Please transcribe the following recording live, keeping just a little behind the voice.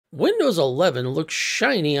Windows 11 looks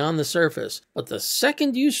shiny on the surface, but the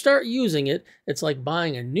second you start using it, it's like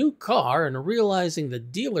buying a new car and realizing the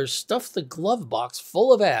dealer stuffed the glove box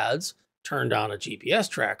full of ads, turned on a GPS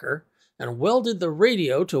tracker, and welded the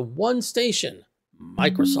radio to one station,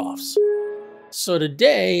 Microsoft's. So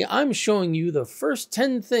today, I'm showing you the first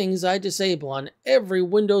 10 things I disable on every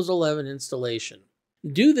Windows 11 installation.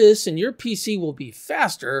 Do this and your PC will be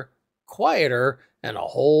faster, quieter, and a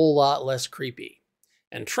whole lot less creepy.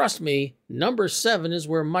 And trust me, number 7 is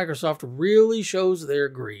where Microsoft really shows their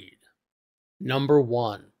greed. Number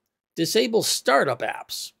 1. Disable startup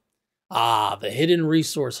apps. The hidden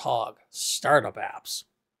resource hog, startup apps.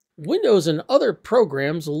 Windows and other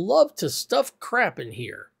programs love to stuff crap in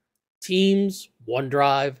here. Teams,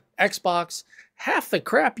 OneDrive, Xbox, half the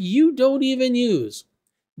crap you don't even use.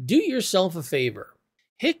 Do yourself a favor.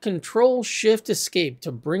 Hit Control-Shift-Escape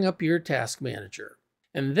to bring up your task manager.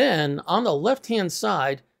 And then, on the left-hand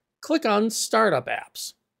side, click on Startup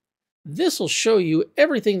Apps. This will show you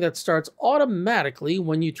everything that starts automatically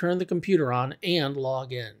when you turn the computer on and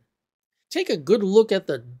log in. Take a good look at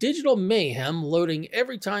the digital mayhem loading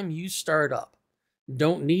every time you start up.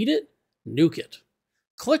 Don't need it? Nuke it.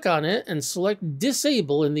 Click on it and select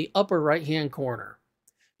Disable in the upper right-hand corner.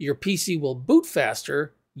 Your PC will boot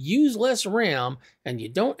faster, use less RAM, and you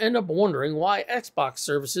don't end up wondering why Xbox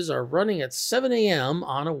services are running at 7 a.m.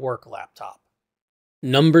 on a work laptop.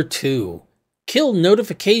 Number 2. Kill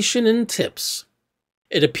notification and tips.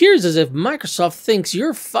 It appears as if Microsoft thinks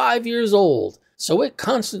you're 5 years old, so it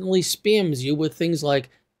constantly spams you with things like,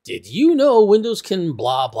 "Did you know Windows can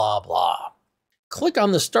blah blah blah?" Click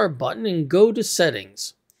on the Start button and go to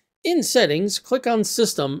Settings. In Settings, click on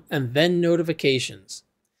System and then Notifications.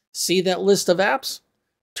 See that list of apps?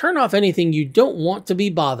 Turn off anything you don't want to be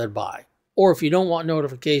bothered by, or if you don't want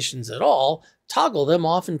notifications at all, toggle them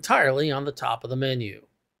off entirely on the top of the menu.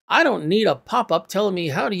 I don't need a pop-up telling me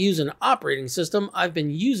how to use an operating system I've been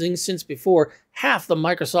using since before half the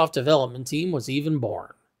Microsoft development team was even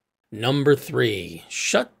born. Number 3.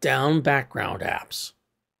 Shut down background apps.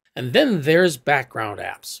 And then there's background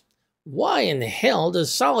apps. Why in the hell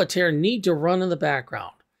does Solitaire need to run in the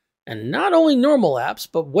background? And not only normal apps,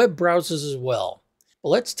 but web browsers as well. But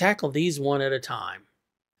let's tackle these one at a time.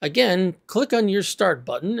 Again, click on your Start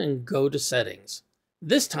button and go to Settings.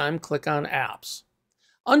 This time, click on Apps.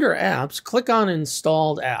 Under Apps, click on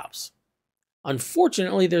Installed Apps.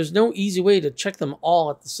 Unfortunately, there's no easy way to check them all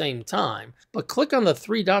at the same time, but click on the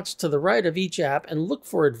 3 dots to the right of each app and look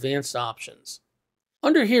for Advanced Options.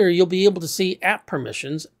 Under here, you'll be able to see app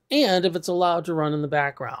permissions and if it's allowed to run in the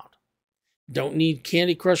background. Don't need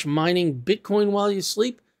Candy Crush mining Bitcoin while you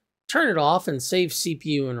sleep? Turn it off and save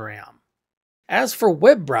CPU and RAM. As for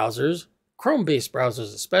web browsers, Chrome-based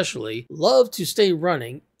browsers especially, love to stay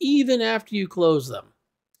running even after you close them.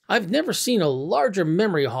 I've never seen a larger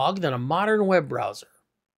memory hog than a modern web browser.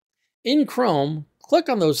 In Chrome, click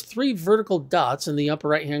on those 3 vertical dots in the upper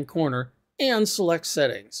right-hand corner and select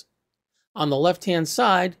Settings. On the left-hand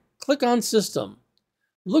side, click on System.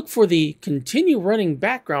 Look for the Continue Running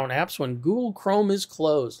Background Apps when Google Chrome is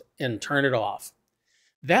closed and turn it off.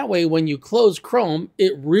 That way, when you close Chrome,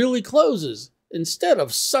 it really closes, instead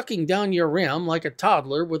of sucking down your RAM like a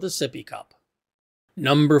toddler with a sippy cup.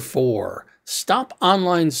 Number 4. Stop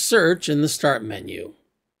online search in the Start menu.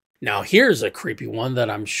 Now here's a creepy one that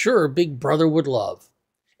I'm sure Big Brother would love.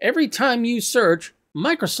 Every time you search,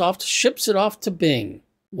 Microsoft ships it off to Bing.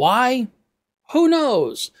 Why? Who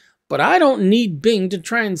knows? But I don't need Bing to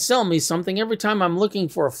try and sell me something every time I'm looking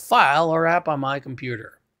for a file or app on my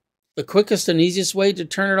computer. The quickest and easiest way to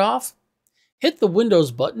turn it off? Hit the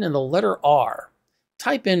Windows button and the letter R.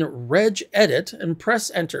 Type in regedit and press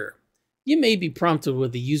Enter. You may be prompted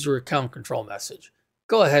with the user account control message.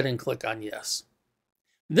 Go ahead and click on Yes.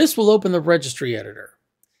 This will open the registry editor.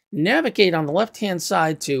 Navigate on the left-hand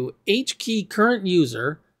side to HKey Current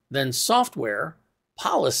User, then Software,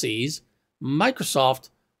 Policies, Microsoft,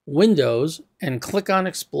 Windows, and click on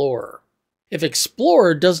Explorer. If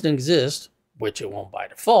Explorer doesn't exist, which it won't by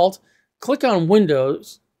default, click on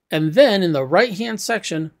Windows, and then in the right-hand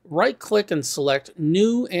section, right-click and select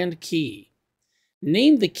New and Key.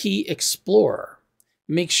 Name the key Explorer.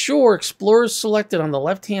 Make sure Explorer is selected on the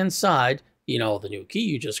left-hand side, the new key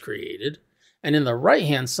you just created, and in the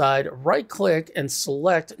right-hand side, right-click and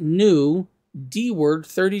select New DWORD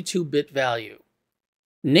 32-bit value.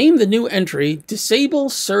 Name the new entry Disable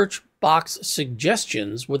Search Box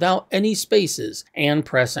Suggestions without any spaces and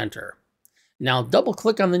press Enter. Now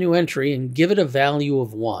double-click on the new entry and give it a value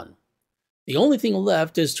of 1. The only thing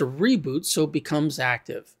left is to reboot so it becomes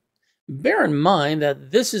active. Bear in mind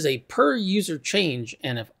that this is a per user change,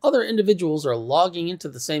 and if other individuals are logging into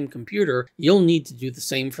the same computer, you'll need to do the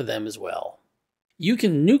same for them as well. You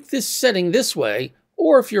can nuke this setting this way,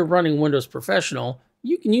 or if you're running Windows Professional,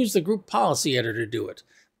 you can use the group policy editor to do it,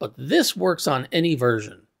 but this works on any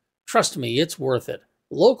version. Trust me, it's worth it.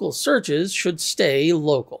 Local searches should stay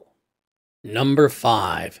local. Number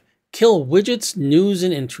 5. Kill widgets, news,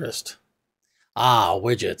 and interest.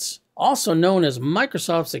 Widgets. Also known as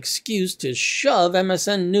Microsoft's excuse to shove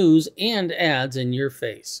MSN news and ads in your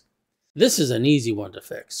face. This is an easy one to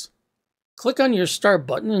fix. Click on your Start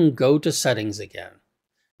button and go to Settings again.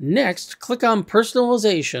 Next, click on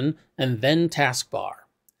Personalization and then Taskbar.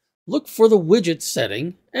 Look for the Widgets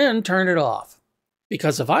setting and turn it off.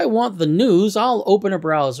 Because if I want the news, I'll open a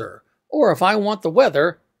browser. Or if I want the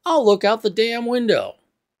weather, I'll look out the damn window.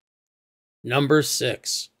 Number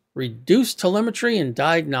 6. Reduce telemetry and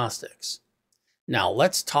diagnostics. Now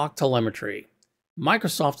let's talk telemetry.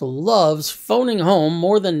 Microsoft loves phoning home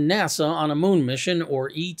more than NASA on a moon mission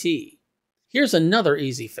or ET. Here's another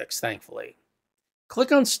easy fix, thankfully.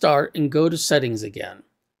 Click on Start and go to Settings again.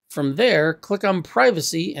 From there, click on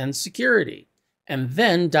Privacy and Security, and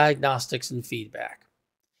then Diagnostics and Feedback.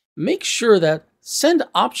 Make sure that Send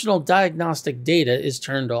Optional Diagnostic Data is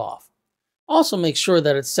turned off. Also make sure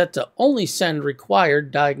that it's set to only send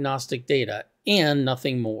required diagnostic data and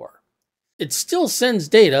nothing more. It still sends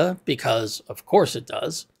data, because of course it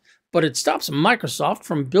does, but it stops Microsoft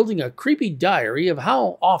from building a creepy diary of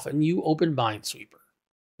how often you open Minesweeper.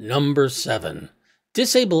 Number 7.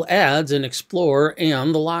 Disable ads in Explorer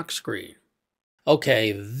and the lock screen.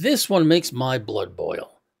 Okay, this one makes my blood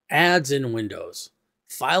boil. Ads in Windows.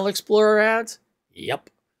 File Explorer ads? Yep.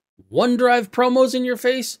 OneDrive promos in your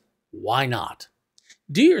face? Why not?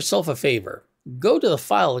 Do yourself a favor. Go to the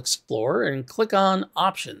File Explorer and click on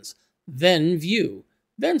Options, then View,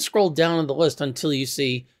 then scroll down on the list until you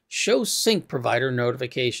see Show Sync Provider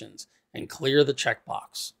Notifications and clear the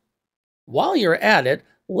checkbox. While you're at it,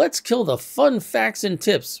 let's kill the fun facts and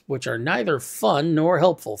tips, which are neither fun nor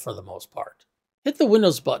helpful for the most part. Hit the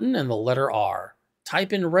Windows button and the letter R.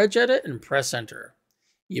 Type in regedit and press Enter.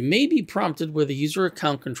 You may be prompted with a user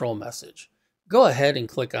account control message. Go ahead and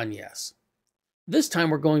click on Yes. This time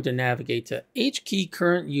we're going to navigate to HKey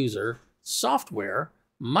Current User, Software,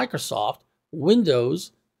 Microsoft,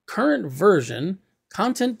 Windows, Current Version,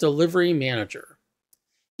 Content Delivery Manager.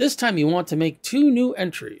 This time you want to make 2 new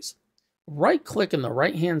entries. Right-click in the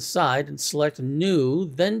right-hand side and select New,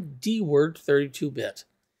 then DWORD 32-bit.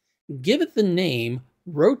 Give it the name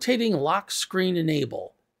Rotating Lock Screen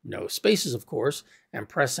Enable, no spaces of course, and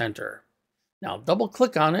press Enter. Now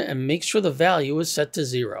double-click on it and make sure the value is set to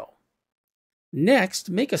 0. Next,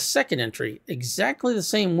 make a second entry exactly the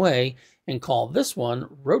same way and call this one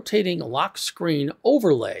Rotating Lock Screen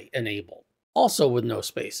Overlay Enable, also with no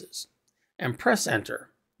spaces, and press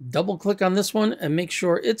Enter. Double-click on this one and make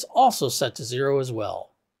sure it's also set to 0 as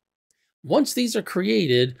well. Once these are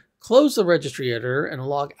created, close the registry editor and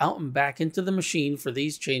log out and back into the machine for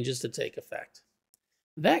these changes to take effect.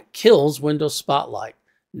 That kills Windows Spotlight.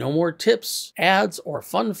 No more tips, ads, or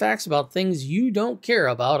fun facts about things you don't care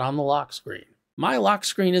about on the lock screen. My lock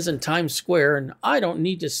screen isn't Times Square, and I don't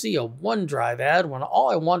need to see a OneDrive ad when all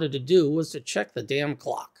I wanted to do was to check the damn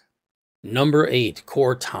clock. Number 8.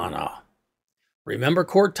 Cortana. Remember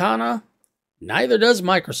Cortana? Neither does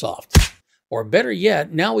Microsoft. Or better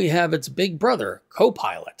yet, now we have its big brother,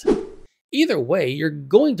 Copilot. Either way, you're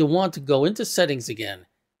going to want to go into Settings again.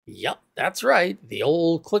 Yep, that's right, the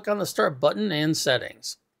old click on the Start button and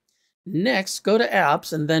Settings. Next, go to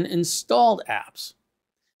Apps and then Installed Apps.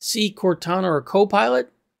 See Cortana or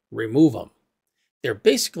Copilot? Remove them. They're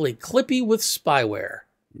basically Clippy with spyware.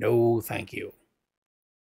 No thank you.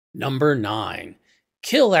 Number 9.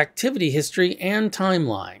 Kill Activity History and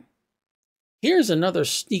Timeline. Here's another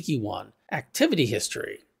sneaky one, Activity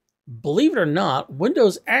History. Believe it or not,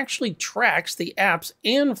 Windows actually tracks the apps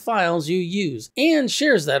and files you use and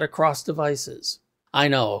shares that across devices. I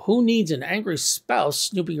know, who needs an angry spouse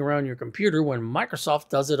snooping around your computer when Microsoft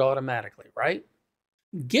does it automatically, right?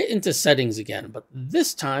 Get into Settings again, but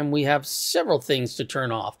this time we have several things to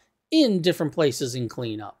turn off in different places and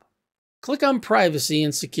clean up. Click on Privacy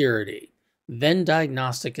and Security, then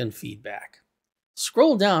Diagnostic and Feedback.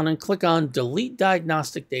 Scroll down and click on Delete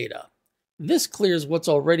Diagnostic Data. This clears what's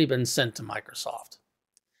already been sent to Microsoft.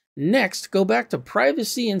 Next, go back to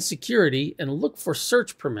Privacy and Security and look for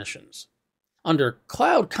search permissions. Under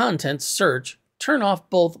Cloud Content Search, turn off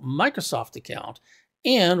both Microsoft account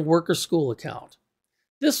and Worker School account.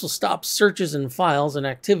 This will stop searches and files and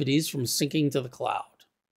activities from syncing to the cloud.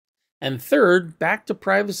 And third, back to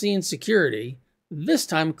Privacy and Security, This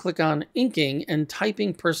time, click on Inking and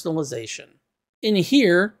Typing Personalization. In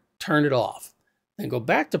here, turn it off. Then go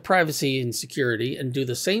back to Privacy and Security and do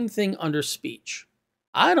the same thing under Speech.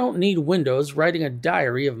 I don't need Windows writing a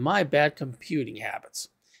diary of my bad computing habits.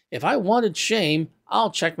 If I wanted shame,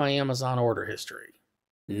 I'll check my Amazon order history.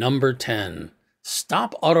 Number 10.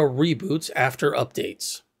 Stop auto reboots after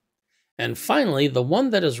updates. And finally, the one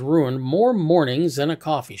that has ruined more mornings than a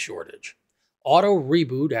coffee shortage. Auto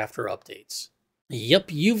reboot after updates.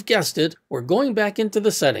 Yep, you've guessed it, we're going back into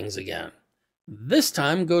the settings again. This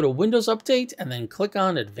time, go to Windows Update and then click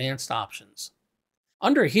on Advanced Options.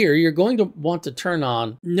 Under here, you're going to want to turn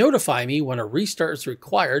on Notify Me when a restart is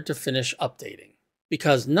required to finish updating.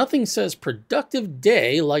 Because nothing says productive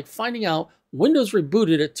day like finding out Windows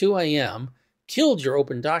rebooted at 2 a.m., killed your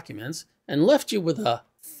open documents, and left you with a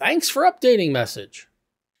 "Thanks for updating" message.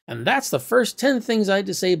 And that's the first 10 things I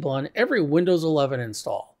disable on every Windows 11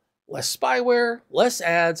 install. Less spyware, less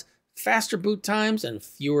ads, faster boot times, and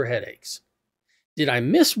fewer headaches. Did I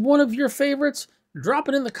miss one of your favorites? Drop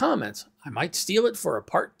it in the comments. I might steal it for a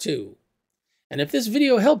part 2. And if this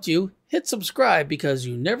video helped you, hit subscribe because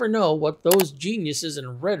you never know what those geniuses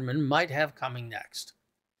in Redmond might have coming next.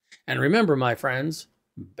 And remember, my friends,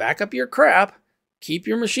 back up your crap, keep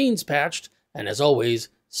your machines patched, and as always,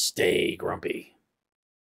 stay grumpy.